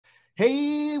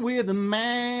Hey, we're the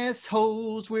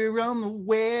Massholes. We're on the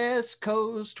West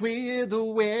Coast. We're the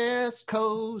West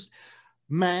Coast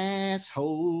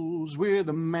Massholes. We're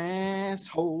the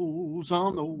Massholes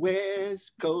on the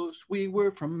West Coast. We were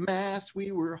from Mass.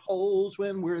 We were holes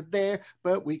when we're there,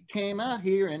 but we came out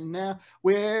here and now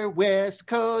we're West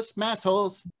Coast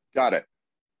Massholes. Got it.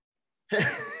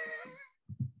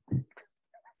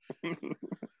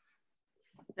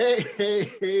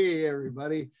 Hey,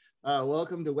 everybody.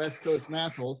 Welcome to West Coast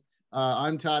Massholes.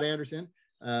 I'm Todd Anderson.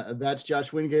 That's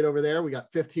Josh Wingate over there. We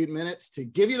got 15 minutes to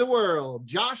give you the world.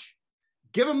 Josh,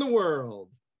 give him the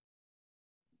world.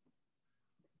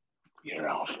 You're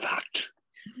all fucked.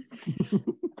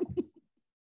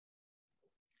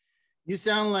 You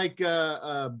sound like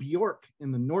Bjork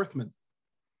in The Northman.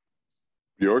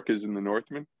 Bjork is in The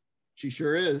Northman? She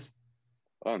sure is.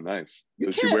 Oh, nice. You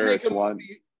Does she wear a swan?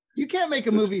 You can't make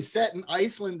a movie set in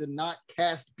Iceland and not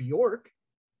cast Bjork.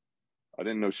 I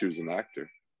didn't know she was an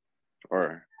actor.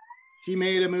 Or she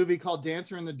made a movie called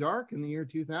Dancer in the Dark in the year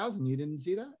 2000. You didn't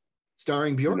see that?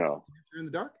 Starring Bjork? No. Dancer in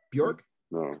the Dark? Bjork?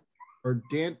 No. Or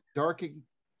Dancing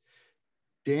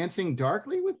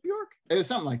Darkly with Bjork? It was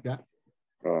something like that.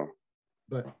 Oh.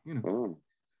 But, you know,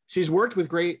 she's worked with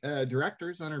great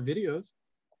directors on her videos.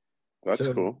 That's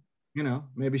cool. You know,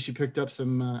 maybe she picked up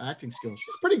some acting skills.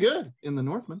 She's pretty good in The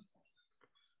Northman.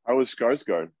 How was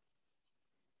Skarsgård?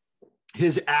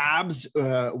 His abs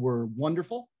were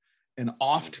wonderful and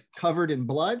oft covered in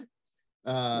blood.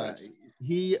 Nice.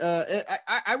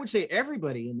 I would say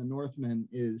everybody in The Northman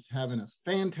is having a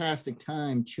fantastic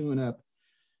time chewing up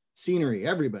scenery.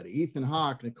 Everybody, Ethan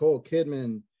Hawke, Nicole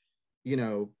Kidman, you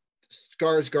know,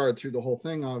 Skarsgård through the whole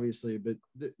thing, obviously, but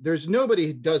there's nobody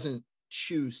who doesn't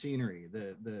chew scenery.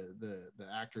 The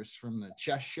actress from the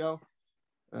chess show,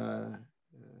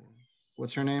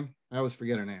 what's her name? I always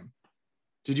forget her name.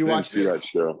 Did you watch that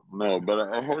show? No, but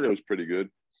I heard it was pretty good.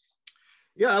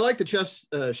 Yeah, I like the chess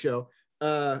show.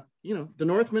 You know, The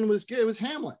Northman was good. It was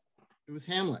Hamlet.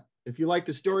 If you like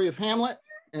the story of Hamlet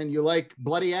and you like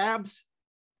bloody abs,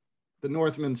 The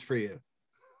Northman's for you.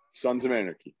 Sons of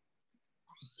Anarchy.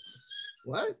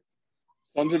 What?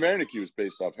 Sons of Anarchy was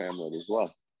based off Hamlet as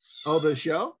well. Oh, the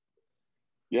show?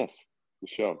 Yes, the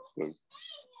show.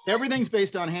 Everything's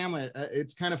based on Hamlet.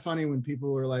 It's kind of funny when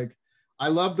people are like, I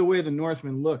love the way The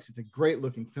Northman looks. It's a great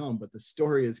looking film, but the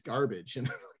story is garbage. And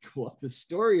I'm like, well, the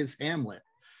story is Hamlet.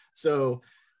 So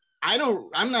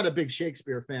I'm not a big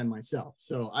Shakespeare fan myself,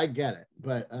 so I get it.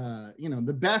 But, you know,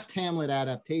 the best Hamlet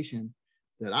adaptation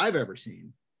that I've ever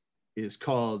seen is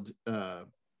called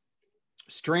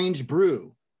Strange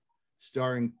Brew,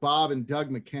 starring Bob and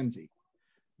Doug McKenzie.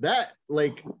 That,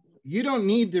 like, you don't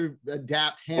need to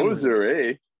adapt Hamlet.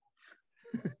 Rosary.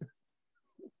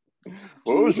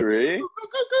 Rosary.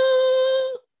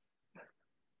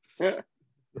 That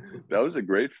was a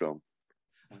great film.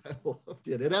 I loved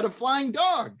it. It had a flying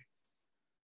dog.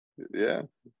 Yeah.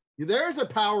 There's a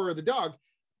power of the dog.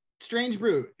 Strange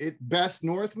Brew. It best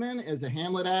Northman as a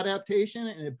Hamlet adaptation,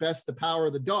 and it best The Power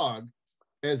of the Dog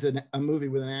as a movie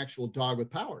with an actual dog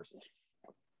with powers.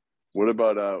 What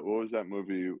about what was that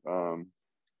movie?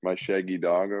 My Shaggy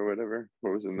Dog or whatever.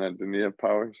 What was in that? Didn't he have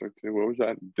powers? What was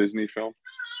that Disney film?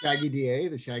 Shaggy DA,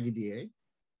 the Shaggy DA.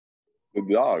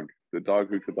 The dog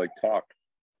who could like talk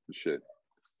and shit.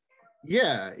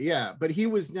 Yeah, but he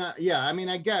was not. Yeah, I mean,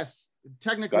 I guess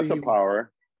technically that's a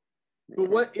power. But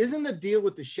what isn't the deal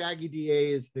with the Shaggy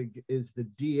DA is the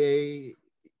DA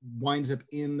winds up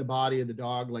in the body of the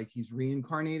dog, like he's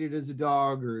reincarnated as a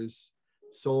dog, or his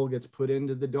soul gets put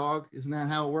into the dog? Isn't that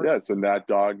how it works? Yeah, so that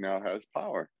dog now has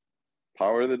power.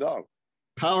 Power of the dog.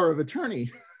 Power of attorney.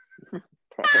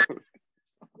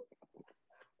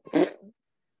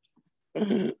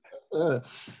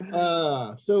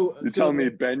 So telling me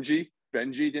Benji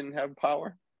didn't have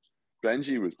power?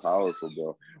 Benji was powerful,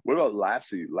 bro. What about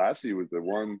Lassie? Lassie was the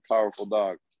one powerful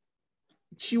dog.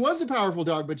 She was a powerful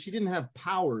dog, but she didn't have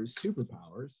powers,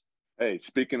 superpowers. Hey,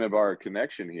 speaking of our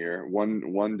connection here,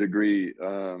 one degree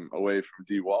away from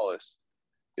D. Wallace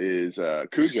is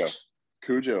Cujo.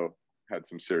 Cujo had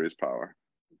some serious power.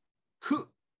 Cujo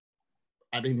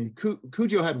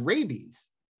had rabies.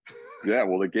 Yeah,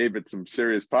 well, it gave it some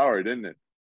serious power, didn't it?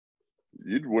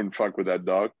 You wouldn't fuck with that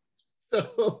dog.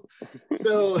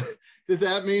 So does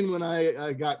that mean when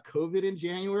I got COVID in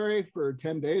January for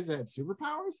 10 days, I had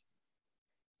superpowers?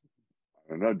 I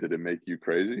don't know. Did it make you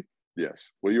crazy? Yes.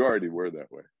 Well, you already were that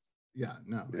way. Yeah,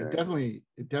 no, yeah. It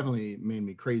definitely made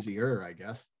me crazier, I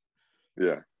guess.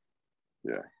 Yeah.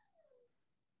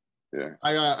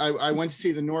 I went to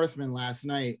see The Northman last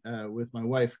night with my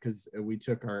wife because we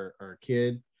took our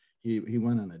kid. He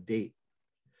went on a date.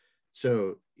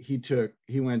 So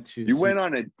he went to You went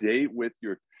on a date with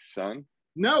your son?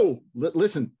 No,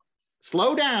 listen,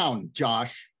 slow down,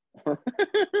 Josh.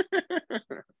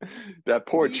 That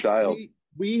poor child.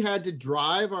 We had to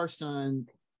drive our son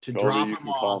to Colby, drop you him can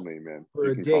off call me, man. for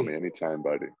You a can date. call me anytime,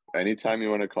 buddy. Anytime you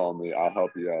want to call me, I'll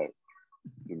help you out.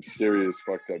 Some serious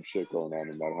fucked up shit going on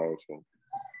in that household.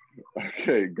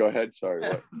 Okay, go ahead. Sorry,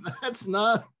 what? That's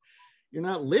not. You're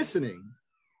not listening.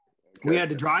 Okay. We had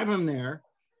to drive him there,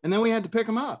 and then we had to pick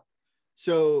him up.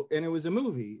 So, and it was a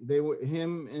movie.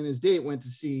 Him and his date went to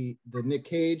see the Nick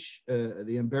Cage,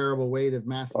 The Unbearable Weight of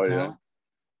Massive Talent.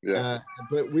 Yeah.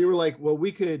 But we were like, well,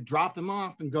 we could drop them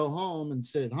off and go home and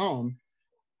sit at home.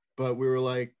 But we were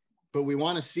like, but we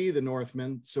want to see the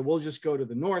Northman, so we'll just go to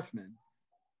the Northman,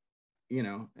 you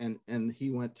know. And he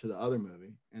went to the other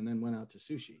movie and then went out to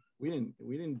sushi. We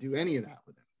didn't do any of that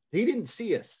with him. He didn't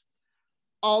see us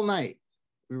all night.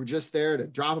 We were just there to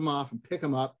drop him off and pick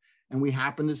him up, and we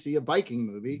happened to see a Viking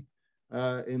movie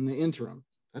in the interim.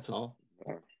 That's all.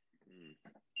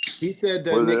 He said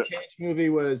the Nick Cage movie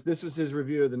was. This was his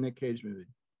review of the Nick Cage movie.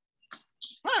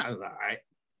 Ah, it was all right.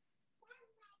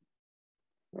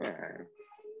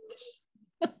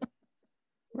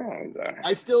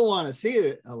 I still want to see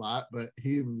it a lot, but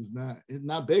he was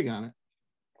not big on it.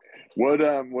 What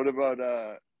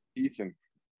about Ethan,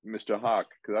 Mr. Hawk?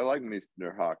 Because I like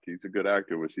Mr. Hawk. He's a good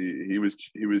actor. Was he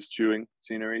was chewing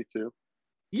scenery too?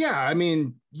 Yeah, I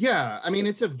mean,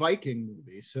 it's a Viking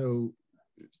movie, so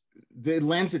it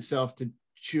lends itself to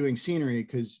chewing scenery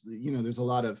because there's a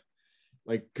lot of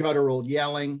like guttural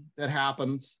yelling that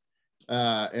happens,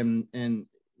 and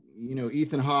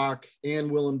Ethan Hawke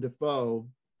and Willem Dafoe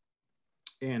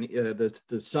and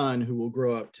the son who will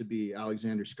grow up to be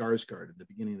Alexander Skarsgård at the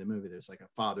beginning of the movie. There's like a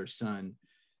father-son,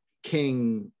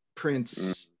 king,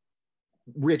 prince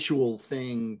ritual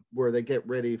thing where they get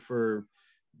ready for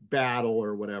battle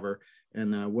or whatever.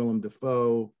 And Willem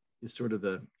Dafoe is sort of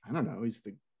he's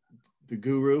the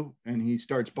guru, and he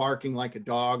starts barking like a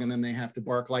dog, and then they have to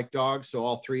bark like dogs. So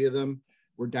all three of them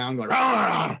were down going,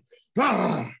 "Ah,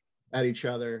 ah," at each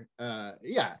other.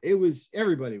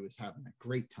 Everybody was having a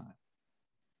great time.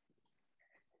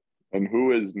 And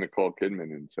who is Nicole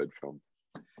Kidman in said film?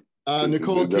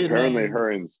 Nicole Kidman. Apparently,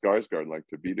 her and Skarsgård like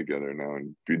to be together now.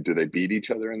 And do they beat each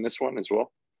other in this one as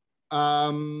well?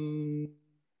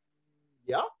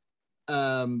 Yeah.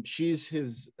 She's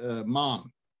his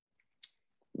mom.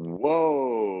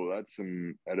 Whoa, that's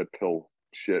some Oedipal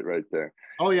shit right there.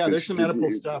 Oh yeah, there's some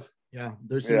Oedipal stuff. Yeah,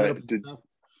 there's some Oedipal stuff.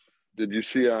 Did you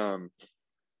see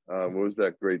what was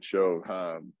that great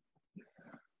show?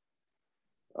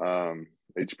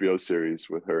 HBO series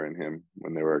with her and him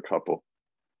when they were a couple.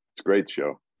 It's a great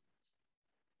show.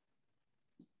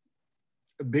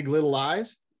 Big Little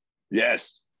Lies?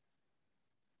 Yes.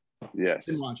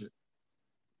 Didn't watch it.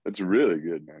 It's really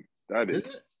good, man. That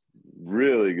is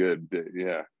really good.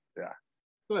 Yeah.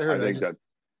 What I heard. I think that.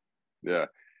 Yeah.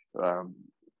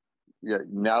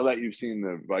 Now that you've seen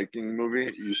the Viking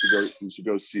movie, you should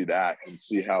go see that and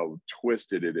see how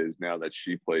twisted it is now that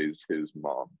she plays his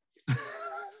mom.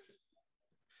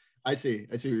 I see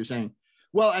what you're saying.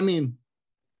 Well, I mean,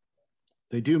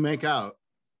 they do make out.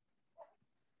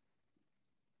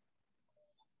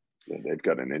 Yeah, they've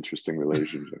got an interesting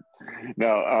relationship.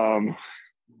 Now,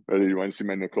 do you want to see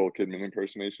my Nicole Kidman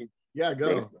impersonation? Yeah,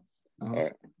 go. Uh-huh. All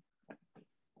right.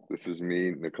 This is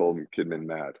me, Nicole Kidman,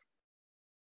 mad.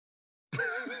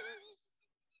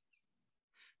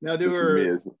 Now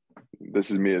this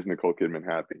is me as Nicole Kidman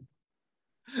happy.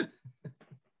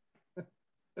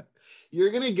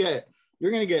 You're gonna get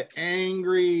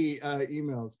angry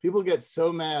emails. People get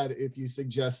so mad if you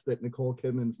suggest that Nicole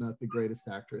Kidman's not the greatest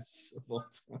actress of all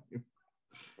time.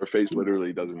 Her face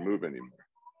literally doesn't move anymore.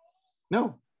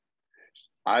 No.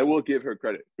 I will give her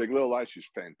credit. Big Little Lies, she's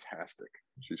fantastic.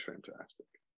 She's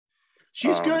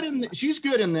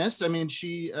good in this. I mean,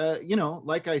 she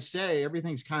like I say,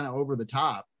 everything's kind of over the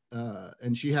top.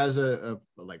 And she has a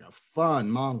fun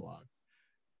monologue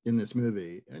in this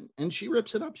movie, and she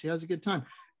rips it up. She has a good time.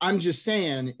 I'm just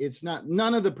saying,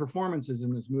 none of the performances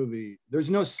in this movie, there's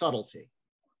no subtlety.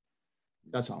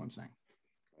 That's all I'm saying.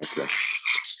 Okay.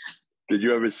 Did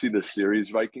you ever see the series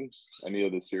Vikings? Any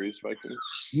of the series Vikings?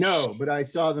 No, but I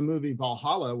saw the movie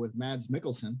Valhalla with Mads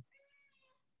Mikkelsen.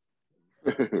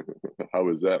 How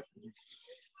was that?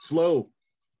 Slow.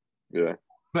 Yeah.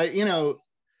 But,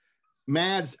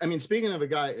 Mads, I mean, speaking of a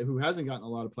guy who hasn't gotten a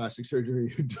lot of plastic surgery,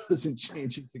 who doesn't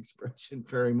change his expression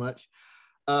very much,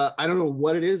 I don't know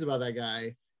what it is about that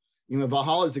guy.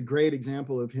 Valhalla is a great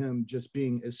example of him just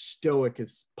being as stoic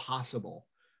as possible.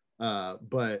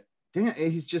 But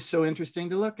he's just so interesting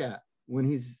to look at when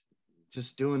he's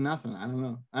just doing nothing. I don't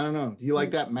know. Do you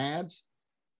like that Mads?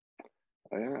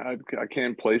 I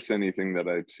can't place anything that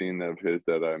I've seen of his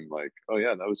that I'm like, oh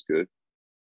yeah, that was good.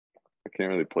 I can't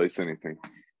really place anything.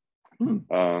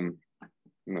 No.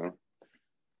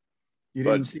 You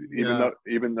But didn't see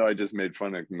even though I just made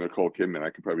fun of Nicole Kidman, I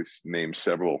could probably name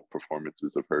several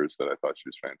performances of hers that I thought she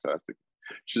was fantastic.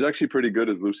 She's actually pretty good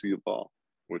as Lucy Ball,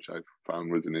 which I found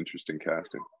was an interesting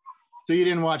casting. So you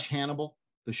didn't watch Hannibal,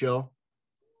 the show?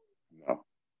 No.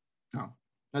 Oh,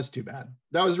 that's too bad.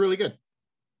 That was really good.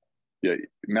 Yeah,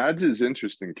 Mads is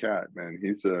interesting cat, man.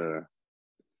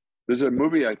 There's a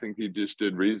movie I think he just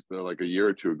did like a year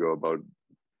or two ago about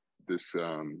this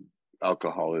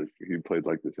alcoholic. He played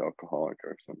like this alcoholic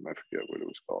or something. I forget what it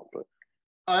was called, but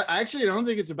I actually don't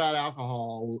think it's about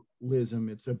alcoholism.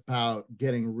 It's about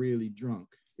getting really drunk.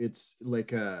 It's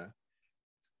like I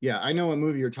know what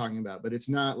movie you're talking about, but it's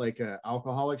not like a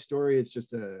alcoholic story. It's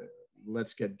just a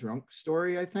let's get drunk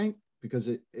story, I think, because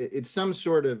it's some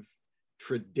sort of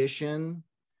tradition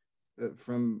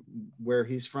from where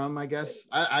he's from, I guess.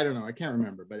 I don't know. I can't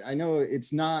remember, but I know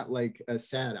it's not like a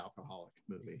sad alcoholic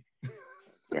movie.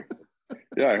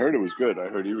 Yeah, I heard it was good. I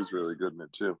heard he was really good in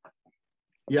it too.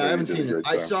 I haven't seen it.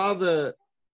 I saw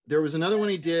there was another one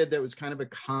he did that was kind of a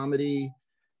comedy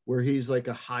where he's like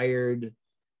a hired,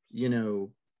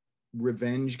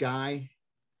 revenge guy.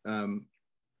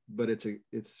 But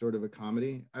it's sort of a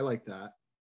comedy. I like that,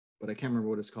 but I can't remember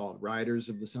what it's called. Riders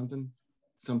of the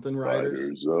something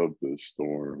Riders of the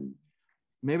Storm.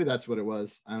 Maybe that's what it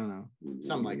was. I don't know.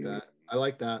 Something like that. I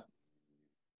like that.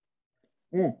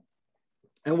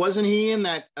 And wasn't he in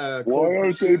that? Why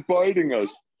aren't they biting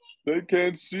us? They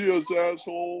can't see us,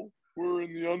 asshole. We're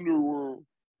in the underworld.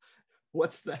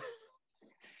 What's that?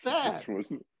 What's that?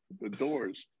 Wasn't the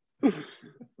Doors?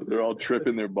 They're all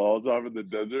tripping their balls off in the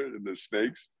desert, and the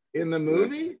snakes in the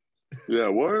movie. Yeah,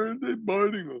 why aren't they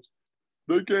biting us?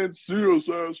 They can't see us,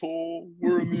 asshole.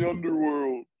 We're in the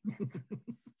underworld.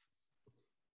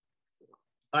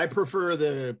 I prefer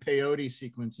the peyote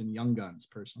sequence in Young Guns,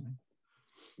 personally.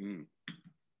 Do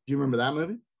you remember that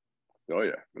movie? Oh,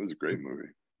 yeah. It was a great movie.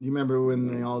 You remember when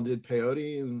they all did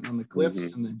peyote on the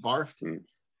cliffs and they barfed?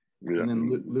 Yeah. And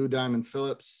then Lou Diamond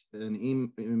Phillips and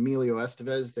Emilio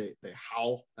Estevez, they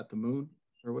howl at the moon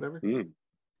or whatever.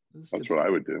 That's what I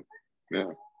would do.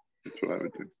 Yeah, that's what I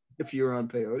would do. If you were on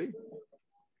peyote?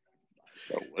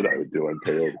 That's what I would do on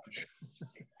peyote.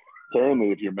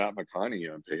 Apparently, if you're Matt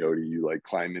McConaughey on peyote, you like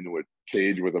climb into a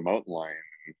cage with a mountain lion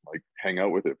and like hang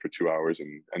out with it for 2 hours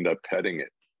and end up petting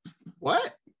it.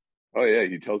 What? Oh yeah,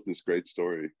 he tells this great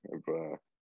story of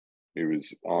he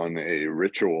was on a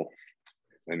ritual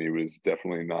and he was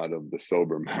definitely not of the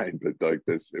sober mind, but like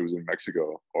this, it was in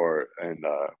Mexico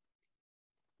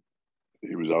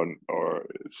he was out or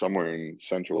somewhere in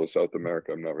Central or South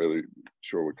America. I'm not really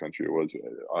sure what country it was.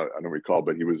 I don't recall,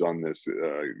 but he was on this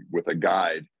with a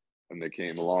guide, and they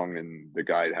came along, and the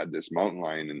guide had this mountain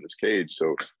lion in this cage.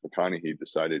 So McConaughey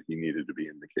decided he needed to be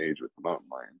in the cage with the mountain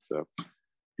lion. So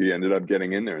he ended up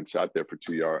getting in there and sat there for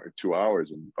 2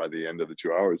 hours. And by the end of the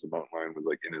 2 hours, the mountain lion was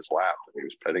like in his lap, and he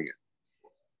was petting it.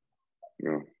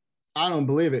 I don't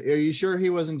believe it. Are you sure he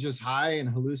wasn't just high and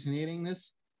hallucinating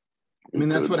this? I mean,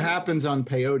 that's what happens on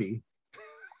peyote.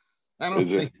 I don't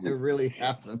think it really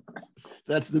happened.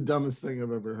 That's the dumbest thing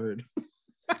I've ever heard.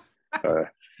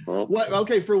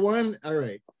 Okay, for one, all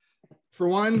right. For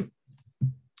one,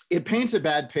 it paints a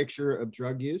bad picture of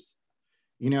drug use.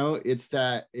 It's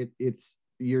that it's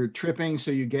you're tripping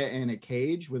so you get in a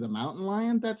cage with a mountain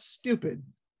lion. That's stupid.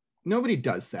 Nobody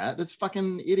does that. That's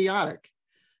fucking idiotic.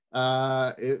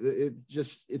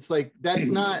 It's like it's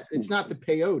not the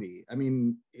peyote. I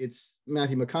mean, it's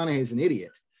Matthew McConaughey's an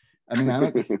idiot. I mean, I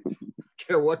don't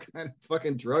care what kind of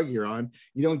fucking drug you're on.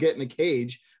 You don't get in a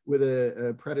cage with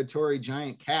a predatory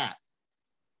giant cat.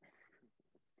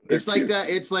 It's like that.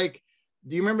 It's like,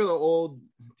 do you remember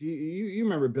you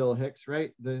remember Bill Hicks,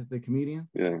 right? The comedian?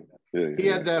 Yeah. He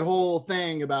had that whole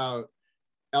thing about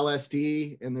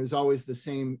LSD, and there's always the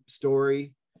same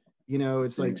story.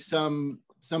 It's like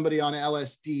somebody on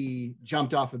LSD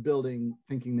jumped off a building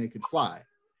thinking they could fly.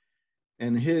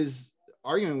 And his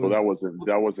argument was... Well,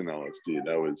 that wasn't LSD.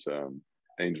 That was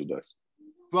angel dust.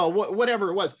 Well, whatever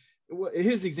it was.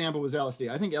 His example was LSD.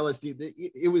 I think LSD,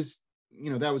 it was,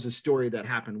 that was a story that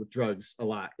happened with drugs a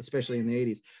lot, especially in the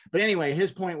 80s. But anyway,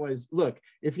 his point was, look,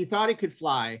 if he thought he could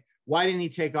fly, why didn't he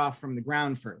take off from the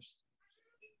ground first?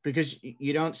 Because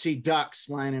you don't see ducks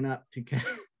lining up to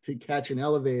catch an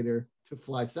elevator to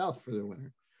fly south for the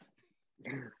winter.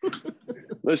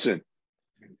 Listen,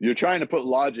 you're trying to put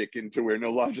logic into where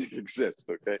no logic exists.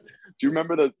 Okay. Do you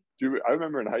remember I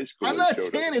remember in high school. I'm not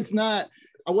saying it's not.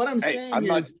 what I'm Hey, saying I'm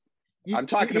not. is, I'm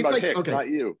talking it's about like, Hick, okay, not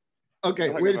you. okay,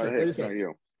 wait a second, wait a second. Not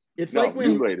you. It's No, like you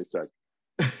when wait a sec.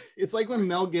 it's like when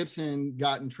Mel Gibson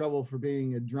got in trouble for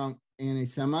being a drunk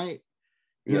anti-Semite,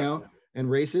 you know, and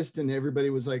racist, and everybody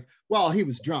was like, well, he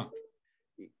was drunk.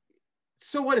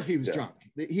 So what if he was drunk?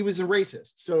 He was a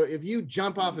racist. So if you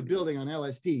jump off a building on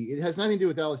LSD, it has nothing to do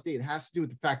with LSD. It has to do with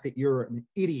the fact that you're an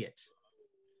idiot.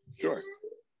 Sure.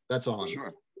 That's all.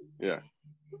 Sure. Yeah.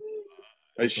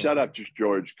 Hey, shut up, just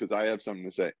George, because I have something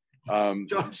to say.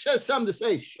 George has something to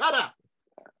say. Shut up.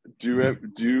 Do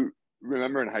you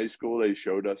remember in high school they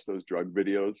showed us those drug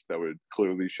videos that were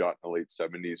clearly shot in the late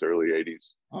 70s, early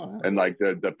 80s? Oh, and like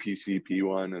the PCP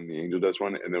one and the angel dust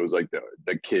one, and there was like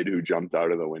the kid who jumped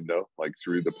out of the window like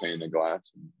through the pane of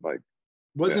glass. Like,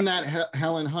 wasn't that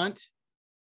Helen Hunt?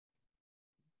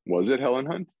 Was it Helen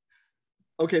Hunt?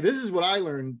 Okay, this is what I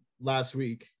learned last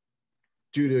week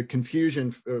due to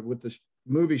confusion with this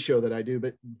movie show that I do.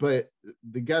 But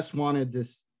the guest wanted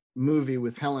this movie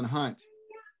with Helen Hunt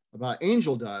about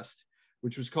angel dust,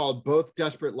 which was called both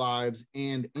Desperate Lives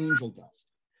and Angel Dust.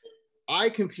 I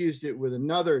confused it with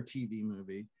another TV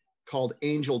movie called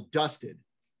Angel Dusted,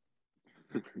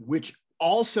 which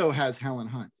also has Helen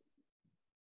Hunt.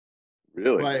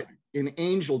 Really? But in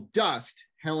Angel Dust,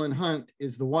 Helen Hunt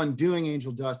is the one doing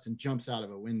angel dust and jumps out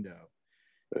of a window.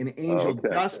 In Angel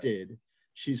Dusted,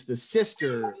 she's the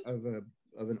sister of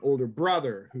an older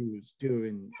brother who's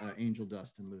doing angel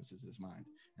dust and loses his mind.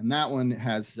 And that one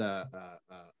has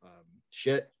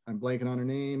shit. I'm blanking on her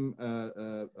name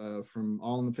from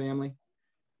All in the Family.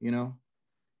 You know,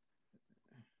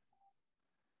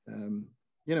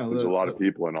 there's a lot of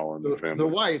people in All in the Family. The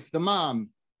wife, the mom,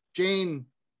 Jane.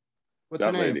 What's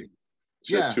her name? Lady.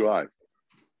 She has 2 eyes.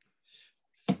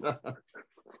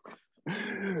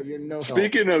 You're no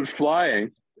Speaking of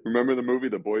flying, remember the movie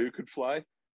The Boy Who Could Fly?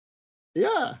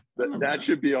 Yeah. That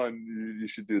should be on. You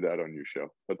should do that on your show.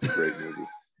 That's a great movie.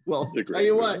 Well, tell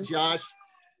you what, Josh,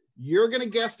 you're going to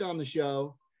guest on the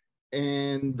show,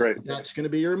 and that's going to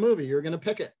be your movie. You're going to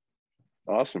pick it.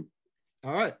 Awesome.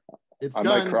 All right. It's done.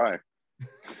 I might cry.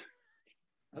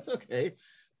 That's okay.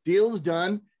 Deal's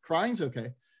done. Crying's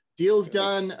okay. Deal's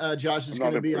done. Josh is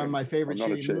going to be on my favorite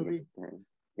shitty movie.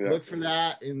 Yeah. Look for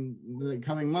that in the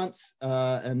coming months.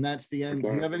 And that's the end.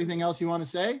 Do you have anything else you want to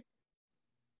say?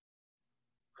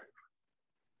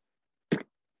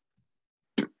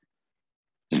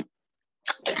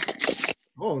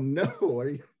 Oh no! Are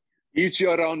you? Eat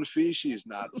your own feces,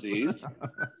 Nazis.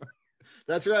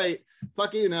 That's right.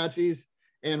 Fuck you, Nazis.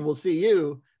 And we'll see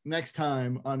you next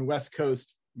time on West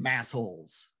Coast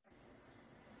Massholes.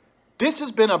 This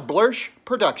has been a Blursh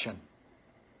production.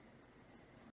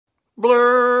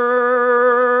 Blursh.